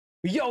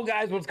Yo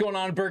guys, what's going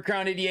on?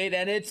 BurtCrown88,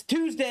 and it's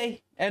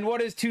Tuesday. And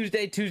what is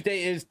Tuesday?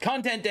 Tuesday is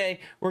content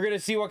day. We're gonna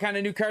see what kind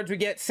of new cards we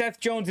get.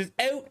 Seth Jones is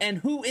out and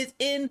who is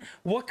in.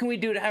 What can we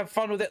do to have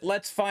fun with it?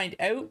 Let's find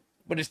out.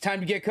 But it's time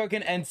to get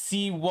cooking and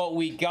see what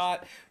we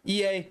got.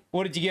 EA,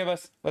 what did you give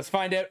us? Let's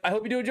find out. I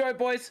hope you do enjoy it,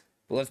 boys.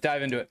 But let's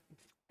dive into it.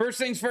 First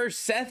things first,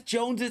 Seth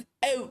Jones is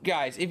out,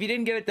 guys. If you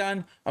didn't get it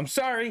done, I'm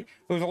sorry.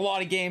 There was a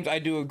lot of games, I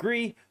do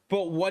agree.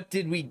 But what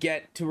did we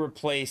get to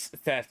replace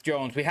Seth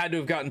Jones? We had to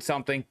have gotten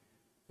something.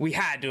 We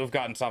had to have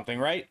gotten something,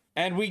 right?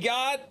 And we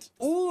got,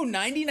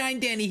 99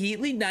 Danny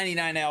Heatley,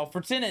 99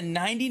 Alfredson, and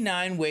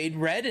 99 Wade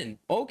Redden.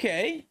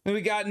 Okay. Then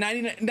we got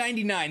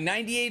 99,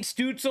 98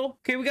 Stutzel.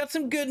 Okay, we got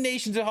some good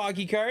Nations of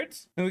Hockey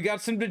cards. And we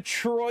got some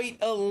Detroit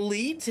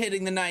Elites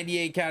hitting the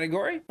 98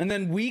 category. And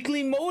then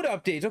weekly mode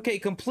updates. Okay,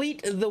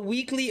 complete the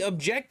weekly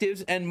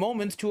objectives and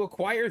moments to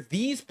acquire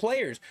these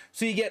players.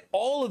 So you get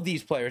all of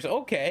these players.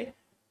 Okay.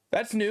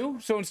 That's new.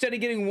 So instead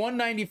of getting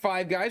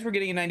 195 guys, we're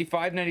getting a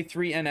 95,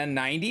 93, and a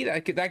 90.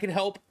 That could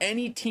help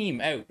any team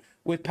out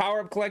with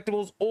power-up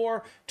collectibles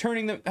or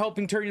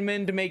helping turn them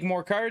in to make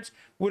more cards.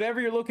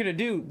 Whatever you're looking to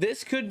do,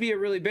 this could be a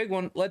really big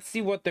one. Let's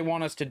see what they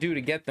want us to do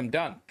to get them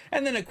done.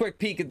 And then a quick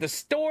peek at the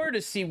store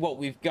to see what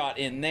we've got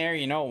in there.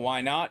 You know,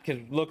 why not?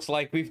 Because it looks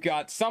like we've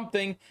got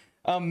something.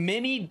 A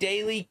mini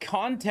daily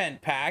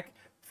content pack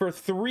for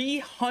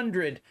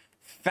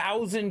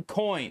 300,000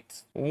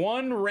 coins.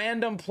 One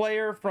random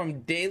player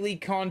from daily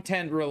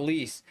content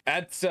release.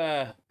 That's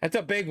a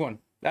big one.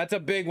 That's a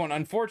big one.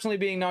 Unfortunately,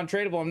 being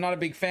non-tradable, I'm not a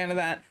big fan of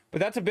that, but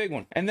that's a big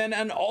one. And then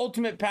an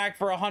ultimate pack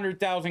for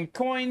 100,000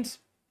 coins,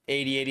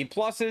 80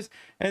 pluses,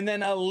 and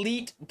then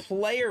elite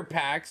player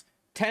packs,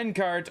 10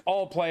 cards,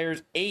 all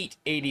players, 8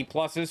 80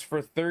 pluses for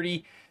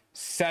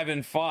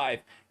 37.5.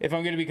 If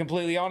I'm going to be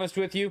completely honest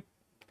with you,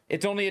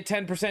 it's only a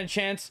 10%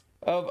 chance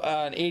of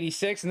an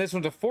 86, and this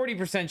one's a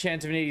 40%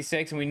 chance of an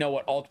 86, and we know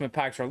what ultimate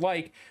packs are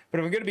like. But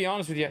if I'm going to be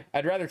honest with you,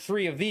 I'd rather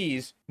 3 of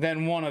these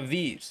than 1 of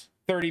these.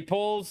 30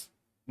 pulls,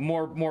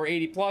 more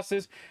 80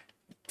 pluses.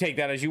 Take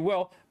that as you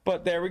will.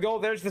 But there we go.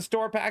 There's the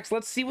store packs.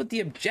 Let's see what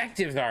the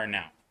objectives are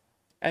now.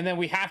 And then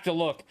we have to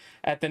look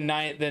at the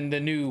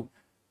new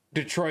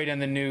Detroit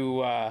and the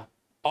new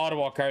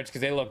Ottawa cards because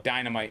they look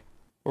dynamite.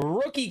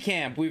 Rookie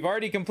camp. We've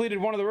already completed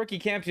one of the rookie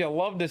camps. You'll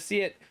love to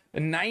see it.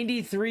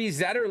 93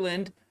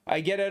 Zetterlund. I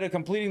get out of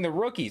completing the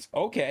rookies.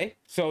 Okay,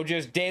 so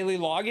just daily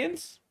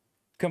logins,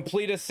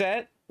 complete a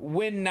set,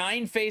 win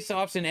 9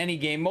 face-offs in any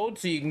game mode,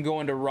 so you can go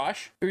into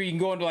rush, or you can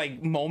go into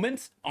like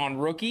moments on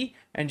rookie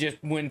and just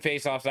win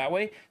face-offs that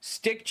way.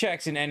 Stick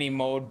checks in any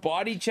mode,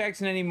 body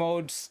checks in any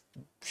mode,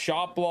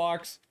 shot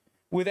blocks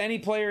with any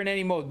player in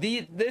any mode.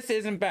 This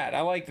isn't bad.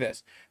 I like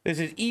this. This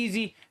is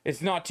easy.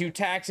 It's not too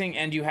taxing,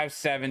 and you have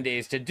 7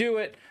 days to do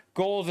it.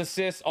 Goals,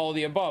 assists, all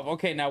the above.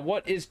 Okay, now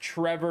what is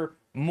Trevor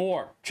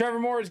Moore? Trevor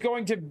Moore is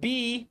going to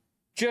be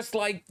just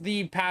like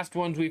the past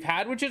ones we've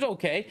had, which is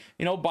okay.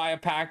 You know, buy a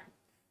card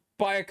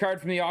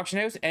from the auction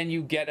house and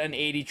you get an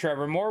 80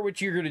 Trevor Moore,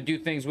 which you're going to do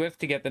things with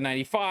to get the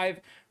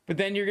 95. But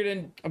then you're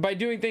going to, by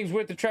doing things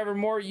with the Trevor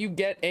Moore, you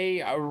get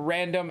a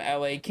random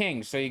LA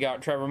Kings. So you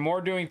got Trevor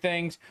Moore doing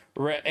things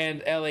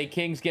and LA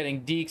Kings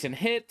getting dekes and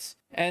hits.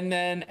 And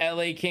then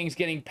LA Kings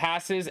getting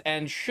passes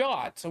and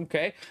shots.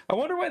 Okay. I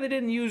wonder why they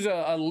didn't use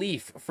a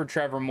leaf for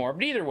Trevor Moore.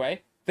 But either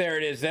way, there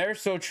it is there.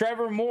 So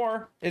Trevor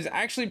Moore is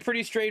actually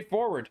pretty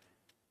straightforward.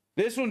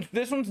 This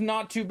one's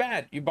not too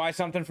bad. You buy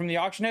something from the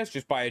auction house,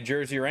 just buy a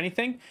jersey or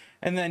anything,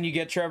 and then you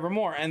get Trevor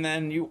Moore. And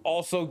then you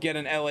also get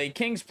an LA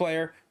Kings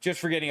player just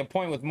for getting a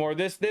point with Moore.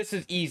 This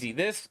is easy.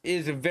 This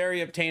is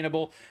very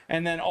obtainable.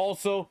 And then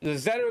also the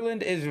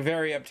Zetterlund is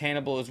very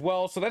obtainable as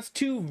well. So that's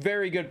 2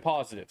 very good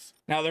positives.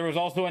 Now there was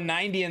also a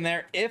 90 in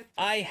there. If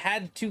I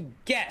had to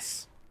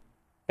guess,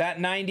 that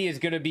 90 is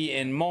going to be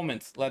in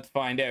moments. Let's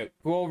find out.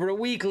 Go over to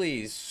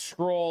weeklies,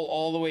 scroll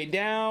all the way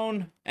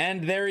down,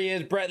 and there he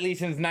is. Brett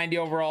Leeson's 90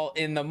 overall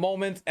in the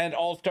moments, and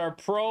all-star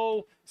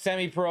pro,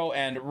 semi-pro,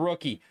 and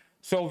rookie.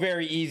 So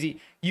very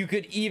easy. You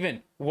could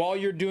even, while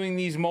you're doing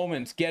these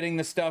moments, getting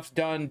the stuff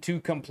done to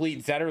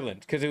complete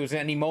Zetterlund, because it was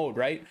any mode,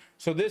 right?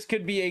 So this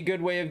could be a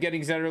good way of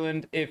getting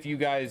Zetterlund if you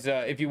guys,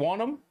 if you want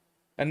them.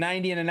 A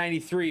 90 and a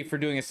 93 for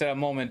doing a set of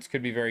moments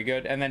could be very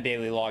good. And then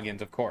daily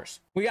logins, of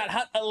course. We got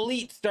Hut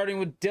Elite starting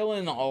with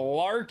Dylan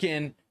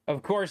Larkin.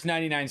 Of course,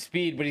 99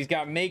 speed, but he's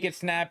got Make It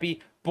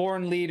Snappy,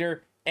 Born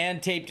Leader,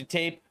 and Tape to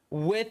Tape.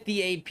 With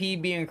the AP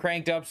being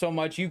cranked up so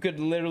much, you could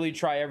literally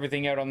try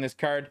everything out on this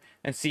card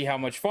and see how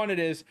much fun it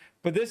is.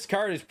 But this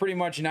card is pretty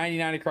much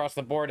 99 across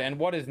the board, and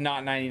what is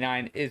not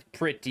 99 is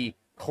pretty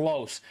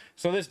close.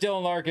 So this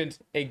Dylan Larkin's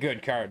a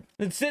good card.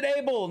 And Sid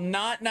Abel,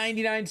 not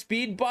 99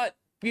 speed, but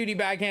beauty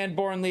backhand,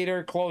 born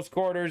leader, close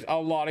quarters, a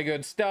lot of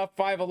good stuff.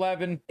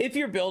 5'11". If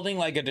you're building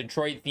like a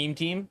Detroit theme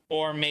team,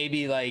 or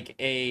maybe like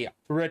a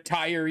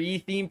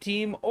retiree theme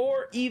team,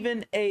 or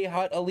even a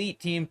Hut Elite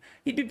team,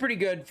 he'd be pretty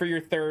good for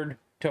your third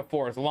to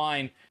fourth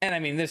line. And I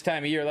mean, this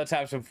time of year, let's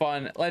have some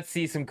fun. Let's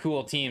see some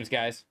cool teams,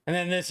 guys. And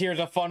then this here's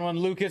a fun one.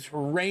 Lucas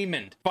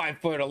Raymond,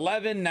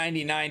 5'11",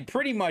 99,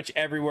 pretty much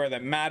everywhere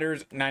that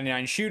matters.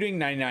 99 shooting,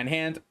 99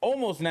 hands,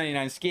 almost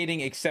 99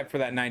 skating, except for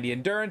that 90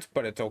 endurance,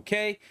 but it's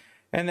okay.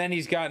 And then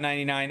he's got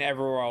 99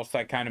 everywhere else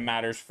that kind of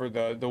matters for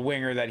the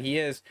winger that he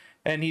is.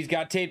 And he's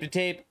got tape to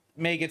tape,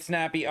 make it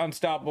snappy,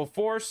 unstoppable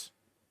force.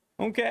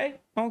 Okay.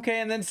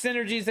 And then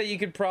synergies that you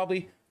could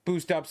probably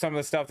boost up some of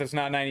the stuff that's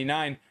not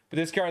 99. But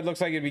this card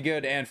looks like it'd be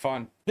good and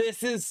fun.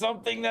 This is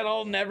something that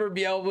I'll never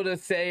be able to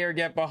say or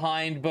get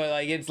behind, but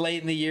like it's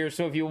late in the year.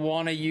 So if you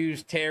want to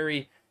use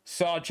Terry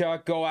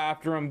Sawchuk, go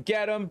after him,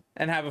 get him,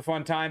 and have a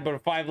fun time. But a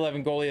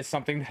 5'11" goalie is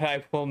something that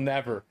I will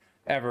never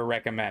ever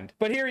recommend.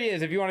 But here he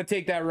is if you want to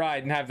take that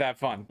ride and have that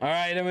fun. All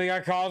right, and we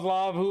got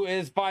Kozlov, who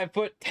is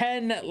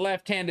 5'10",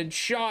 left-handed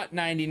shot,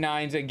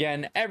 99s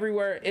again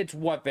everywhere. It's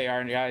what they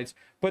are, guys.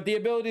 But the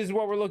abilities is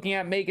what we're looking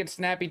at. Make it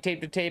snappy,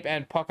 tape to tape,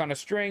 and puck on a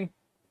string.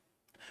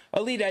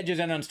 Elite edges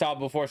and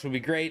unstoppable force would be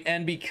great.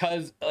 And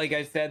because, like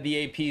I said,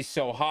 the AP is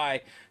so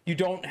high, you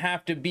don't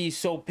have to be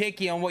so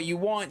picky on what you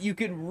want. You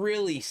could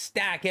really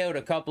stack out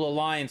a couple of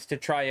lines to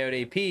try out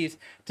APs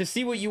to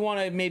see what you want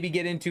to maybe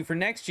get into for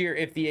next year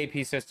if the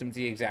AP system's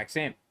the exact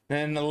same.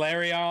 Then the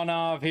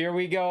Larionov, here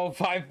we go,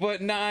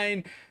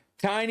 5'9",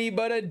 tiny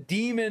but a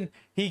demon.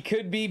 He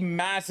could be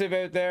massive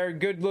out there.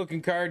 Good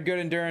looking card, good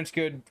endurance,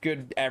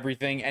 good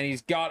everything. And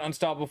he's got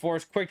unstoppable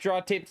force, quick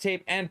draw, tape to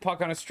tape, and puck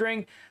on a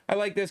string. I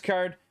like this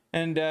card.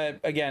 And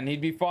again,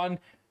 he'd be fun.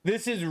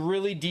 This is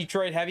really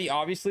Detroit heavy,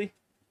 obviously.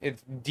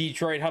 It's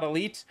Detroit Hut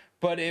Elites,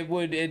 but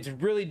it's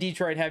really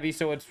Detroit heavy,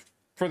 so it's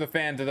for the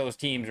fans of those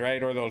teams,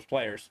 right? Or those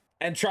players.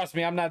 And trust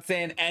me, I'm not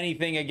saying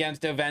anything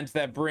against events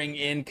that bring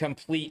in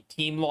complete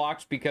team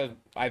locks, because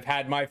I've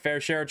had my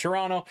fair share of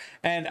Toronto,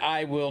 and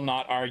I will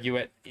not argue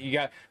it.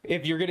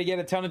 If you're going to get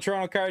a ton of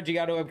Toronto cards, you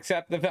got to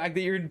accept the fact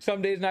that you're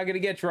some days not going to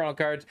get Toronto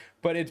cards.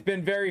 But it's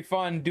been very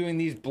fun doing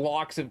these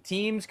blocks of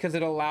teams because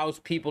it allows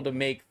people to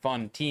make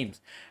fun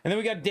teams. And then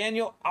we got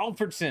Daniel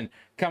Alfredson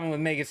coming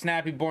with Make It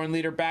Snappy, Born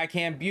Leader,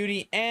 Backhand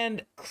Beauty,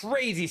 and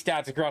crazy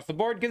stats across the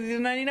board because he's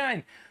a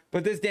 99.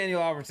 But this Daniel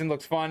Alfredson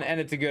looks fun, and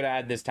it's a good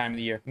ad this time of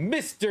the year.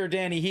 Mr.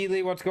 Danny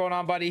Heatley, what's going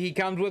on, buddy? He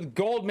comes with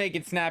gold Make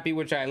It Snappy,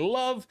 which I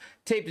love.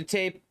 Tape to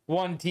tape,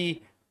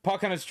 1T,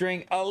 puck on a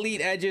string, elite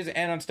edges,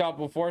 and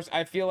unstoppable force.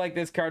 I feel like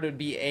this card would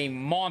be a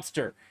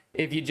monster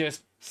if you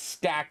just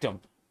stacked them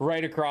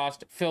right across,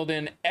 filled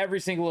in every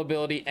single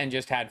ability, and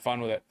just had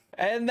fun with it.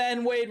 And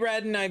then Wade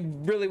Redden, I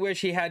really wish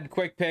he had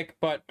quick pick,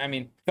 but I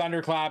mean,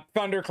 Thunderclap,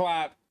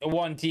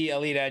 1T,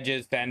 elite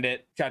edges, send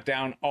it, shut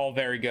down, all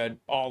very good.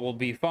 All will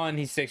be fun.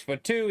 He's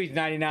 6'2", he's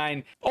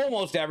 99,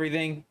 almost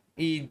everything.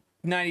 He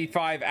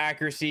 95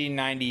 accuracy,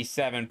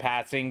 97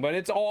 passing, but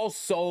it's all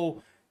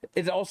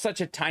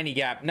such a tiny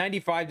gap.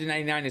 95 to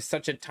 99 is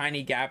such a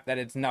tiny gap that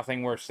it's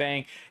nothing worth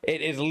saying.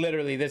 It is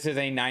literally, this is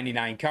a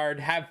 99 card.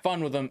 Have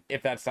fun with them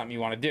if that's something you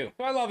want to do.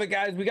 So I love it,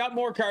 guys. We got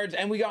more cards,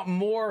 and we got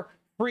more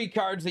free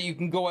cards that you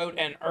can go out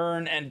and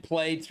earn and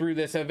play through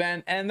this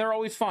event, and they're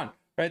always fun,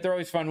 right? They're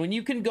always fun when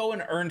you can go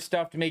and earn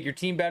stuff to make your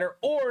team better,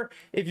 or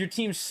if your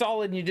team's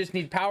solid and you just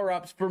need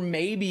power-ups for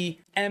maybe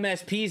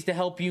MSPs to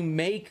help you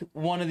make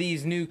one of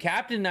these new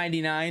Captain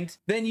 99s,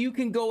 then you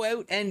can go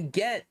out and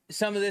get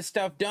some of this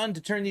stuff done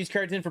to turn these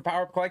cards in for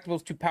power-up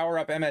collectibles to power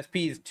up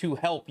MSPs to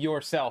help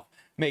yourself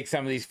make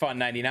some of these fun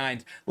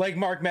 99s, like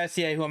Mark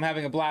Messier, who I'm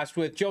having a blast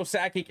with. Joe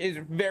Sakic is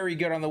very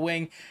good on the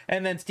wing,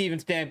 and then Steven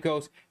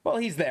Stamkos, well,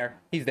 he's there.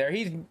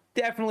 He's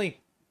definitely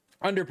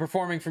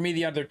underperforming for me,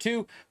 the other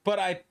two, but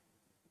I,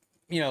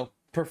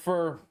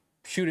 prefer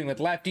shooting with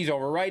lefties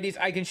over righties.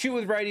 I can shoot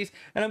with righties,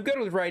 and I'm good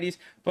with righties,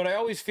 but I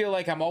always feel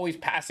like I'm always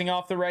passing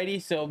off the righty,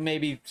 so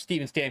maybe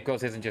Steven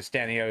Stamkos isn't just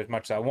standing out as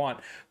much as I want.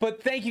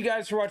 But thank you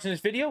guys for watching this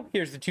video.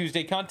 Here's the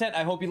Tuesday content.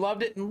 I hope you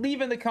loved it, and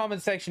leave in the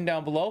comment section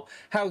down below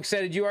how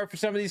excited you are for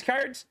some of these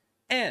cards.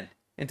 And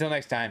until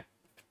next time,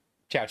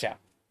 ciao,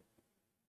 ciao.